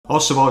I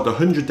survived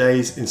 100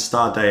 days in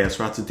Stardeus,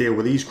 so I had to deal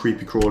with these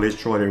creepy crawlies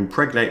trying to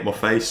impregnate my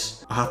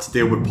face. I had to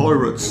deal with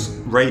pirates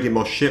raiding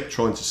my ship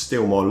trying to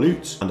steal my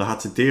loot. And I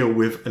had to deal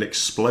with an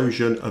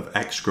explosion of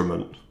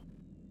excrement.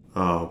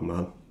 Oh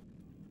man.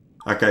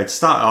 Okay, to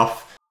start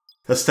off,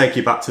 let's take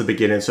you back to the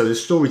beginning. So the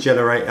story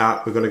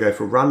generator, we're going to go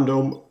for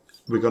random.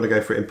 We're going to go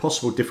for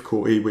impossible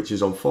difficulty, which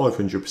is on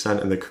 500%,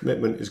 and the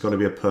commitment is going to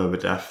be a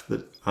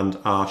permadeath. And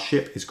our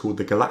ship is called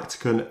the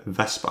Galactican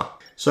Vespa.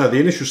 So the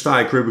initial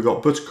starting crew, we've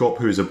got Buttercup,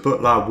 who is a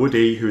butler,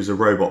 Woody, who is a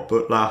robot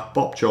butler,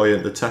 Bob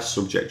Giant, the test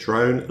subject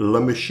drone,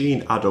 La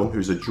Machine Adam,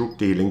 who's a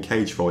drug-dealing,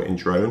 cage-fighting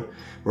drone,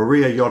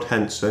 Maria Yod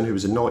Henson, who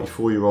is a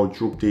 94-year-old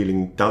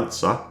drug-dealing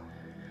dancer.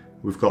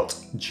 We've got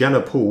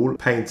Jenna Poole,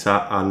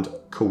 painter and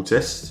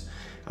cultist.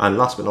 And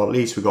last but not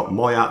least, we've got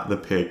Maya the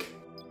pig.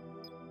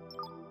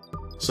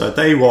 So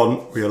day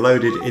one, we are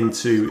loaded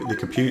into the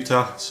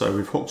computer. So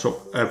we've hooked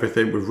up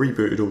everything, we've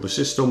rebooted all the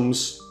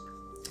systems.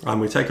 And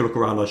we take a look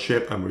around our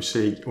ship and we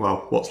see,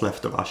 well, what's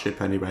left of our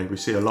ship anyway. We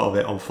see a lot of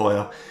it on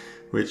fire,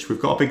 which we've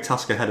got a big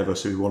task ahead of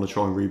us if we want to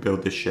try and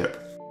rebuild this ship.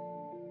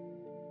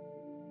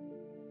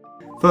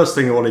 First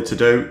thing I wanted to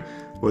do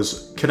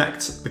was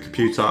connect the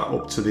computer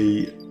up to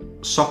the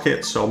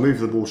socket. So I'll move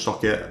the wall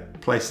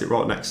socket, place it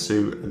right next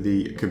to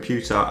the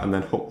computer and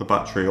then hook the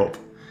battery up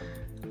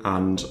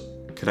and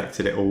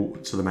connected it all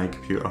to the main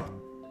computer.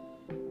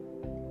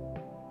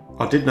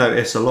 I did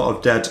notice a lot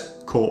of dead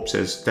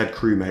corpses, dead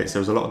crewmates.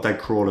 There was a lot of dead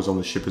crawlers on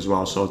the ship as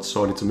well, so I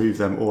decided to move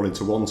them all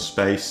into one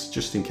space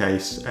just in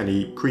case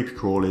any creepy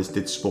crawlers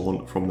did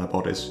spawn from their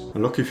bodies.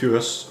 And lucky for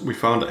us, we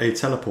found a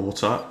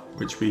teleporter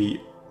which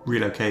we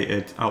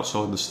relocated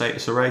outside the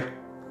status array.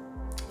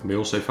 And we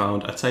also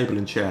found a table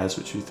and chairs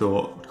which we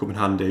thought would come in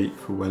handy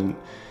for when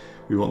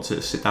we want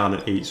to sit down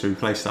and eat, so we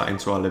placed that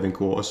into our living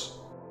quarters.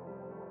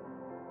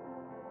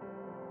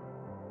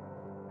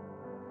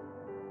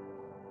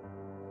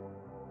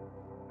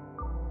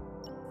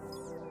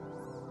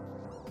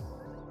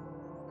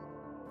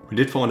 We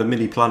did find a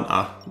mini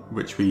planter,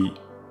 which we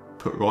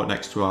put right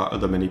next to our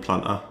other mini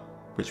planter,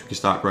 which we can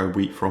start growing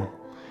wheat from.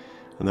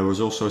 And there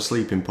was also a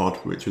sleeping pod,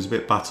 which was a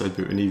bit battered,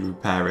 but we needed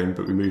repairing,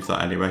 but we moved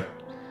that anyway,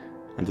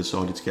 and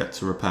decided to get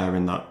to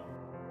repairing that.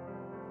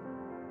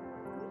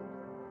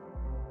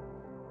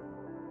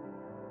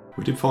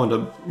 We did find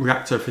a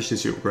reactor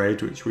efficiency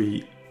upgrade, which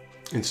we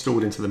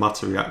installed into the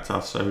matter reactor,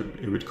 so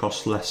it would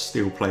cost less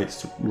steel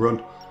plates to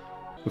run.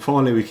 And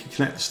finally, we can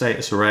connect the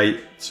status array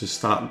to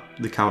start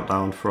the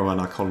countdown for when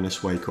our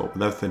colonists wake up.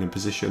 With everything in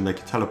position, they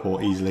can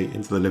teleport easily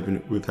into the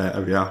living with their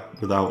area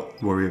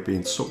without worry of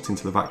being sucked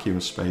into the vacuum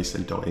of space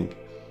and dying.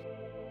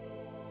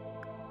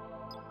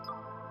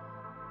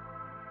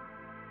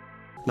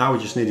 Now we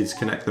just needed to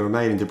connect the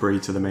remaining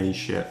debris to the main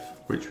ship,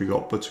 which we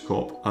got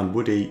Buttercup and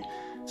Woody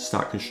to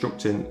start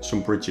constructing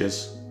some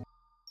bridges.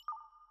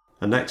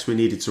 And next we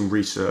needed some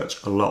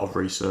research, a lot of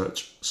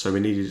research. So we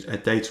needed a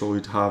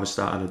datoid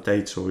harvester and a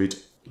datoid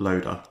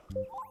loader.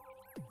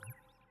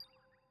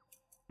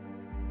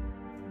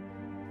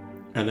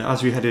 And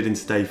as we headed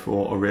into day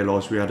 4, I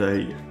realised we had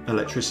an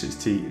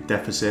electricity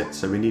deficit,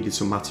 so we needed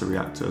some matter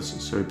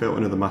reactors. So we built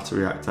another matter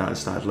reactor and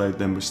started loading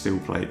them with steel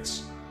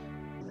plates.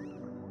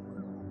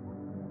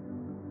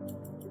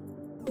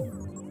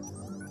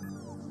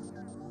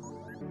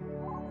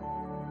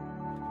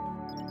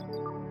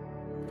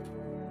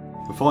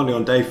 And finally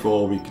on day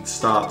 4 we could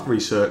start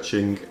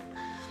researching,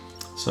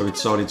 so we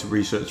decided to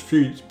research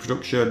food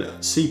production,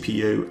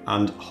 CPU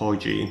and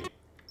hygiene.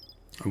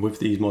 And with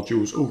these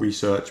modules all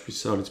researched, we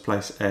decided to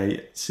place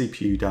a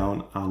CPU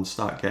down and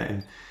start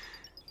getting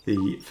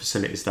the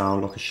facilities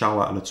down, like a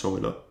shower and a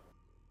toilet.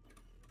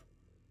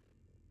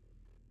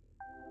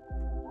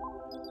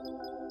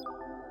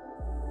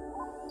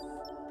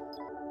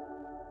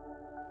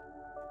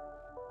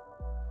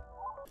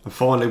 And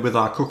finally, with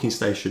our cooking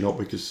station up,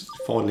 we could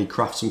finally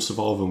craft some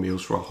survival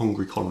meals for our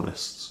hungry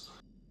colonists.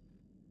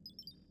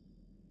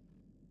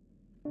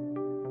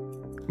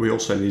 We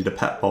also need a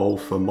pet bowl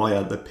for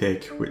Maya the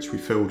pig, which we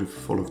filled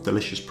full of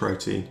delicious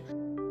protein.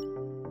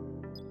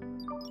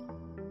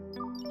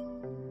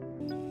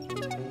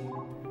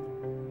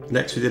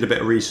 Next we did a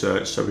bit of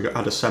research, so we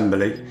had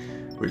assembly,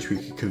 which we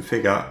could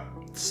configure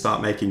to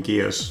start making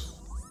gears.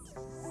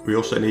 We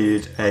also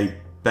needed a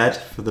bed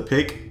for the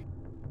pig.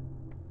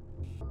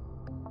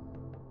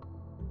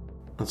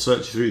 And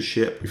searching through the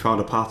ship, we found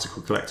a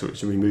particle collector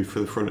which we moved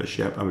through the front of the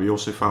ship, and we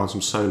also found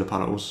some solar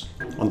panels.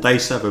 On day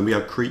 7 we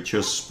had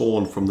creatures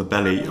spawn from the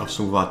belly of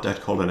some of our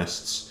dead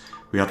colonists.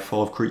 We had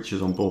 5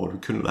 creatures on board. We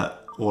couldn't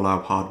let all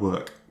our hard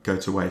work go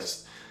to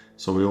waste,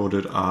 so we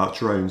ordered our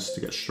drones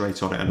to get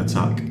straight on it and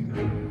attack.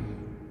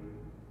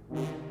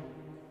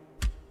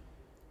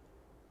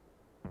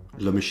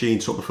 The machine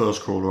took the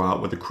first crawler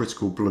out with a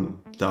critical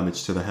blunt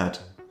damage to the head,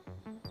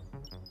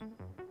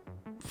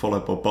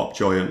 followed by Bob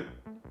Giant.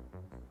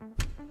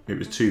 It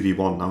was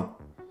 2v1 now.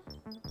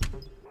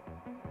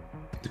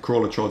 The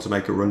crawler tried to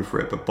make a run for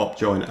it, but Bob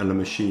Giant and the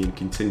machine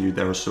continued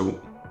their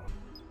assault.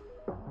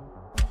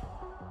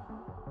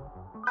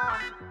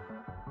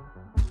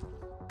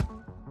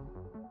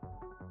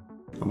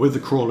 And With the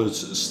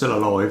crawlers still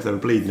alive, they were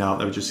bleeding out,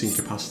 they were just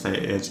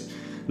incapacitated.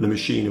 The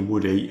machine and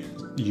Woody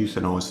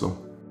euthanised them.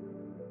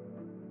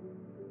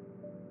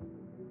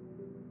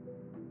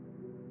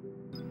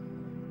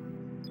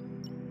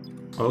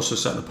 I also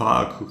set the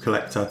particle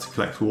collector to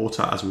collect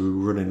water as we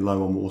were running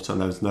low on water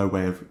and there was no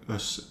way of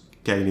us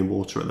gaining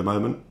water at the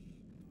moment.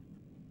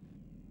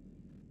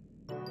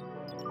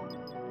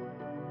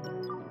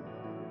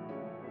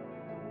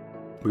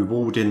 We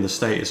walled in the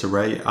status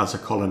array as a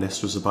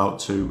colonist was about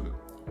to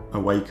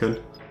awaken.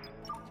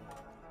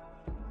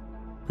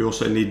 We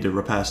also needed a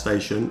repair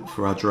station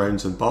for our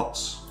drones and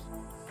bots.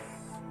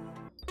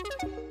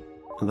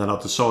 And then I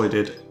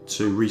decided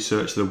to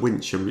research the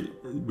winch, and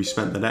we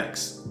spent the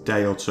next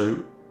day or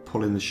two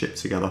pulling the ship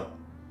together.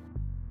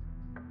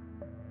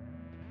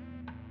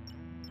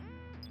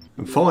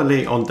 And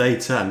finally, on day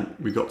 10,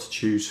 we got to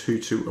choose who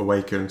to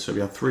awaken. So we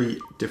had 3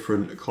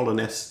 different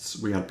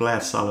colonists. We had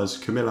Blair Sellers,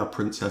 Camilla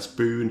Princess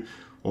Boone,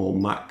 or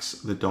Max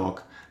the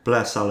dog.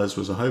 Blair Sellers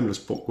was a homeless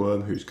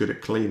bookworm who's good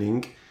at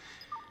cleaning.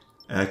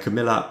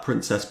 Camilla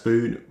Princess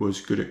Boone was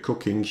good at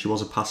cooking. She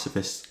was a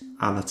pacifist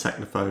and a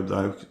technophobe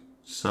though,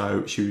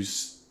 so she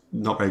was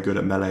not very good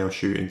at melee or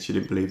shooting. She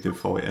didn't believe in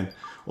fighting.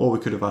 Or we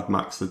could have had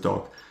Max the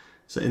dog.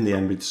 So in the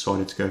end we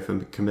decided to go for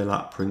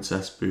Camilla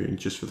Princess Boone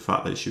just for the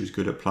fact that she was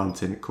good at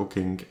planting,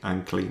 cooking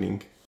and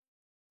cleaning.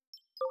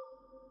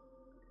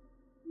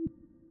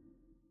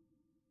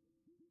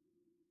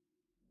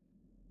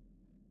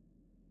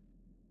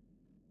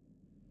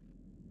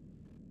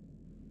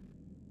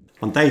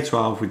 On day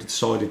 12 we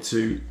decided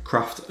to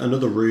craft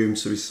another room,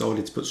 so we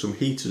decided to put some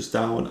heaters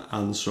down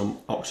and some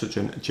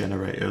oxygen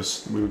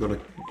generators. We were going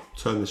to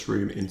turn this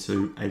room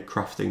into a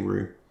crafting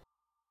room.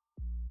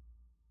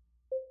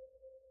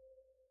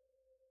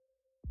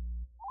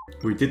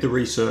 We did the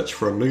research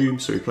for a loom,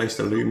 so we placed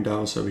a loom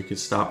down so we could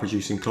start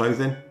producing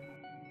clothing.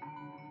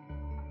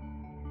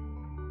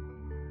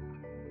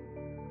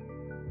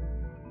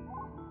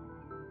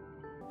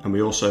 And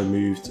we also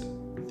moved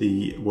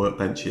the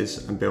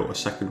workbenches and built a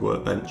second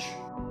workbench.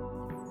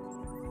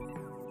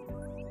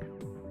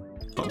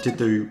 I did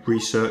the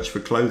research for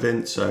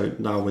clothing, so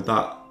now with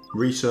that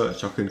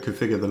research I can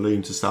configure the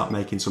loom to start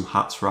making some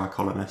hats for our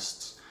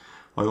colonists.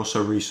 I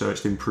also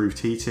researched improved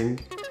heating,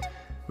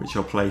 which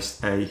I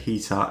placed a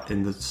heater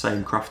in the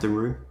same crafting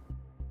room.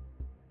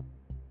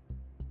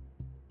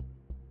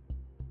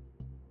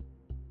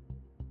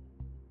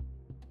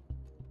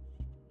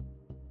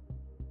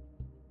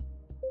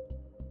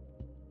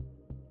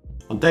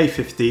 On day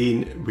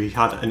 15, we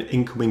had an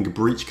incoming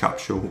breach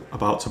capsule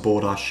about to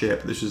board our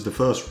ship. This was the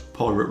first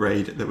pirate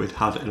raid that we'd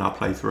had in our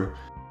playthrough.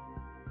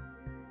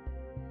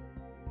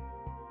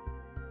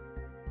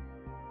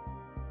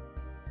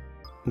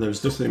 And there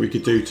was nothing we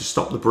could do to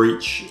stop the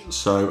breach,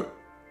 so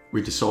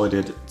we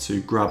decided to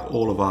grab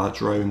all of our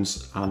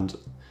drones and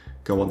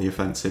go on the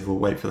offensive or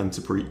wait for them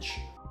to breach.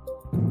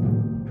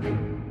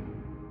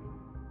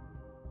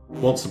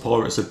 Once the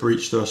pirates had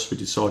breached us, we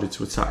decided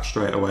to attack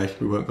straight away.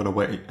 We weren't going to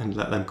wait and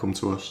let them come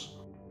to us.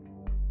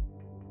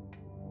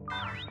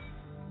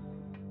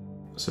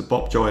 So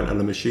Bob Giant and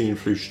the machine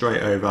flew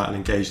straight over and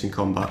engaged in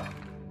combat.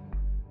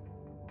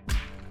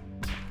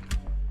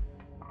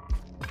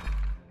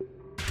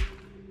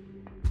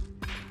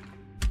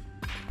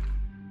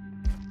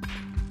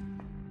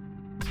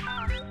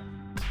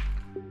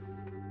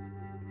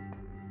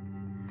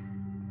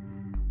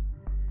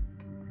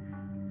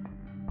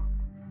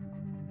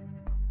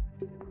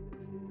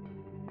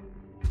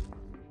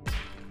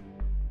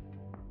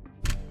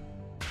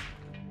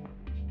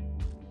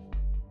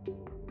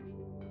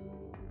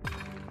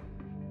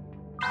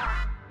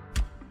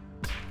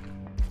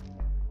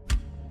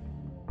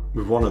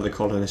 With one of the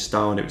colonists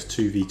down, it was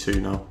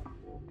 2v2 now.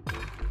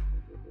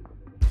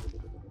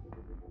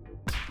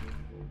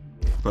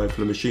 Both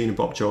the machine and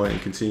Bob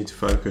Giant continued to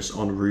focus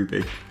on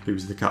Ruby, who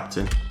was the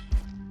captain.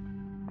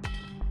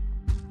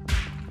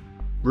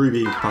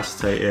 Ruby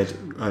incapacitated,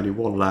 only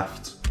one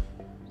left.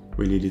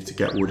 We needed to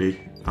get Woody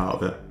out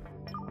of it.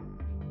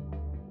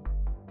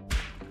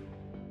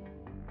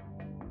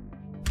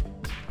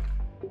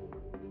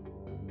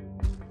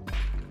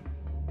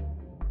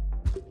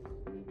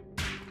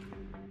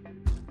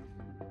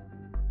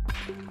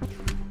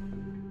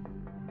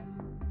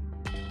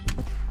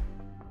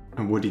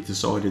 And Woody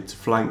decided to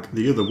flank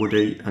the other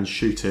Woody and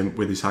shoot him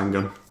with his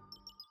handgun.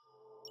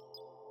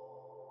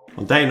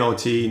 On day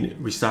 19,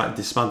 we started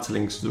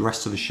dismantling the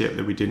rest of the ship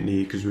that we didn't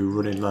need because we were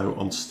running low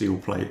on steel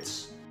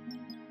plates.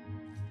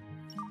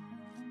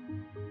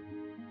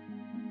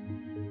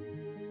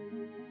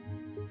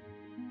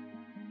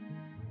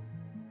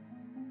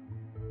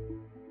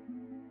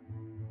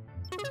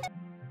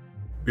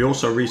 We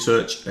also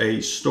researched a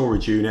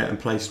storage unit and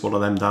placed one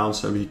of them down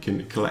so we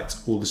can collect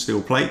all the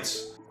steel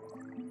plates.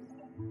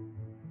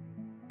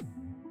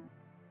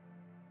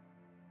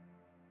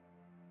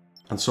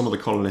 And some of the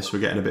colonists were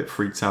getting a bit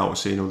freaked out with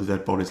seeing all the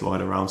dead bodies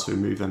lying around, so we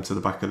moved them to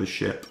the back of the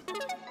ship.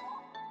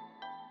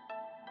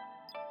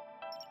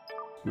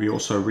 We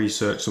also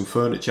researched some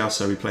furniture,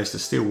 so we placed a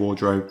steel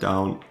wardrobe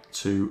down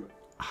to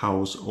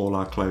house all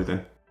our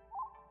clothing.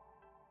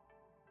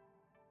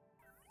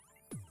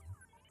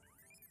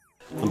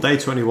 On day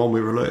 21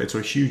 we were alerted to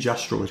a huge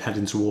asteroid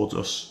heading towards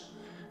us,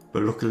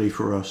 but luckily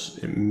for us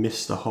it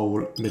missed the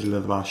whole middle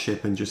of our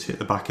ship and just hit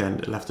the back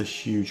end. It left a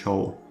huge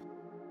hole.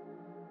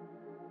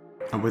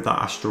 And with that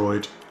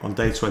asteroid, on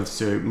day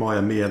 22,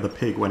 Mia the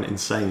pig went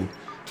insane.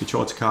 We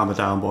tried to calm her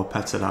down by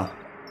petting her.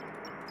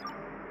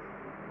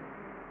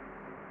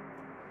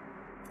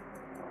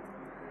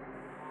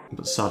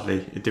 But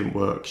sadly, it didn't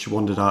work. She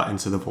wandered out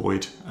into the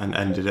void and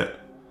ended it.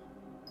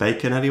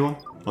 Bacon, anyone?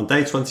 On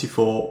day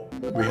 24,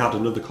 we had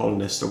another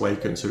colonist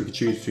awaken, so we could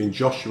choose between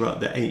Joshua,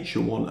 the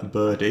Ancient One, and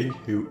Birdie,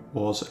 who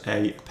was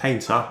a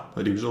painter,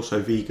 but he was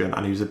also vegan,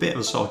 and he was a bit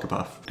of a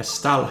psychopath.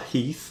 Estelle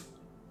Heath,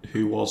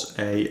 who was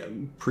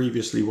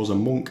previously was a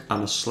monk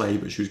and a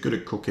slave, but she was good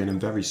at cooking and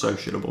very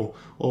sociable.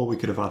 Or we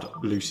could have had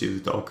Lucy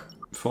the dog.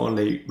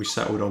 Finally, we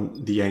settled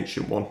on the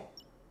Ancient One.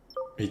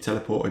 He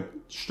teleported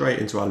straight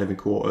into our living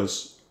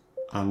quarters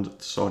and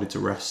decided to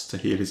rest to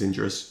heal his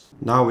injuries.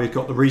 Now we've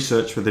got the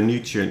research for the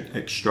nutrient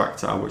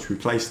extractor, which we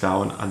placed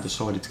down and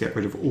decided to get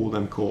rid of all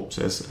them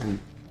corpses and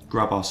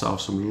grab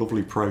ourselves some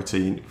lovely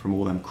protein from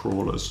all them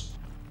crawlers.